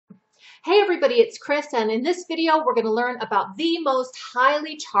Hey everybody, it's Chris, and in this video we're going to learn about the most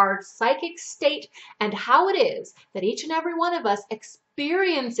highly charged psychic state and how it is that each and every one of us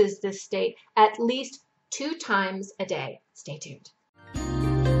experiences this state at least 2 times a day. Stay tuned.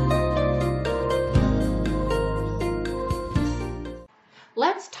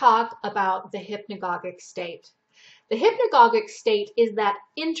 Let's talk about the hypnagogic state. The hypnagogic state is that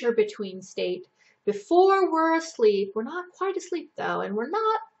inter-between state. Before we're asleep, we're not quite asleep though, and we're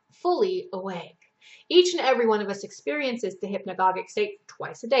not fully awake. Each and every one of us experiences the hypnagogic state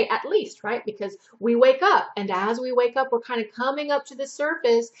twice a day at least, right? Because we wake up, and as we wake up, we're kind of coming up to the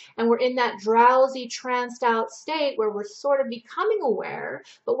surface, and we're in that drowsy, tranced out state where we're sort of becoming aware,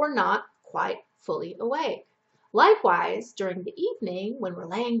 but we're not quite fully awake. Likewise, during the evening, when we're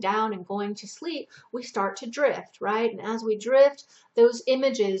laying down and going to sleep, we start to drift, right? And as we drift, those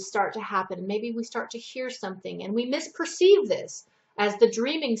images start to happen. Maybe we start to hear something, and we misperceive this as the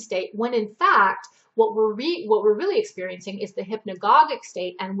dreaming state, when in fact, what we're really experiencing is the hypnagogic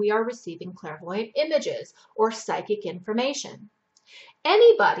state, and we are receiving clairvoyant images or psychic information.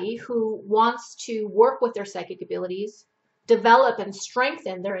 Anybody who wants to work with their psychic abilities, develop and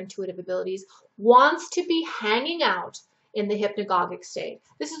strengthen their intuitive abilities, wants to be hanging out in the hypnagogic state.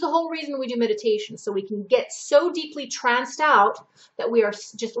 This is the whole reason we do meditation, so we can get so deeply tranced out that we are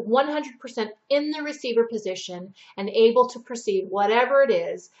just 100% in the receiver position and able to perceive whatever it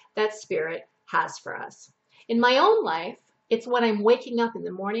is that spirit has for us. In my own life, it's when I'm waking up in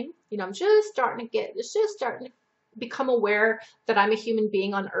the morning, I'm just starting to become aware that I'm a human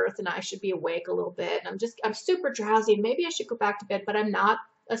being on earth and I should be awake a little bit. And I'm super drowsy and maybe I should go back to bed, but I'm not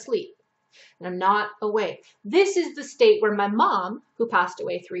asleep and I'm not awake. This is the state where my mom, who passed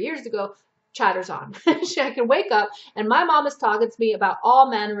away 3 years ago, chatters on. I can wake up and my mom is talking to me about all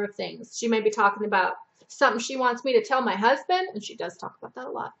manner of things. She may be talking about something she wants me to tell my husband, and she does talk about that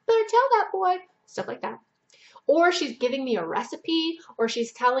a lot. Better tell that boy, stuff like that. Or she's giving me a recipe, or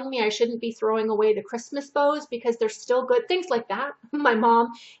she's telling me I shouldn't be throwing away the Christmas bows because they're still good, things like that. My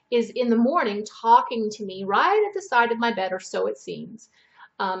mom is in the morning talking to me right at the side of my bed, or so it seems,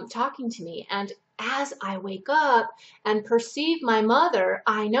 talking to me. And as I wake up and perceive my mother,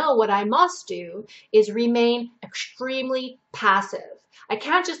 I know what I must do is remain extremely passive. I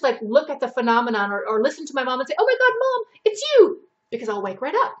can't just like look at the phenomenon or listen to my mom and say, "Oh my God, Mom, it's you," because I'll wake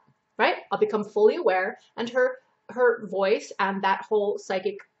right up. Right? I'll become fully aware, and her voice and that whole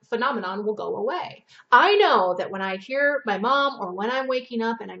psychic phenomenon will go away. I know that when I hear my mom or when I'm waking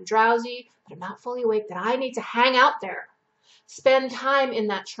up and I'm drowsy, but I'm not fully awake, that I need to hang out there, spend time in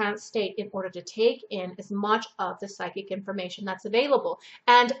that trance state in order to take in as much of the psychic information that's available.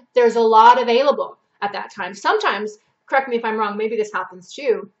 And there's a lot available at that time. Sometimes, correct me if I'm wrong, maybe this happens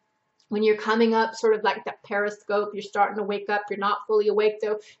too, when you're coming up sort of like that periscope, you're starting to wake up, you're not fully awake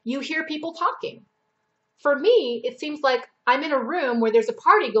though, you hear people talking. For me, it seems like I'm in a room where there's a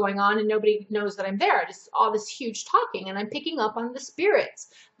party going on and nobody knows that I'm there. Just all this huge talking, and I'm picking up on the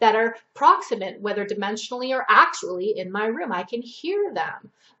spirits that are proximate, whether dimensionally or actually in my room. I can hear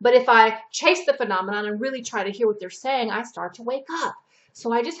them. But if I chase the phenomenon and really try to hear what they're saying, I start to wake up.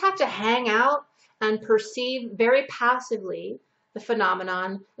 So I just have to hang out and perceive very passively the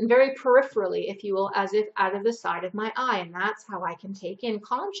phenomenon, and very peripherally, if you will, as if out of the side of my eye. And that's how I can take in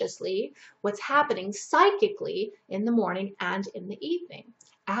consciously what's happening psychically in the morning and in the evening.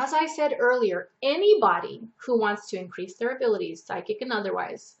 As I said earlier, anybody who wants to increase their abilities, psychic and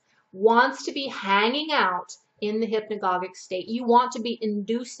otherwise, wants to be hanging out in the hypnagogic state. You want to be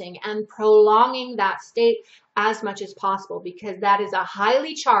inducing and prolonging that state as much as possible, because that is a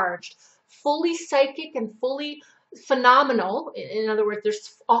highly charged, fully psychic and fully phenomenal. In other words,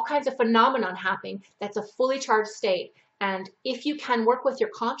 there's all kinds of phenomenon happening. That's a fully charged state. And if you can work with your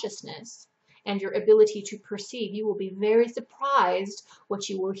consciousness and your ability to perceive, you will be very surprised what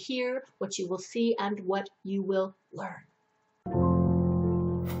you will hear, what you will see, and what you will learn.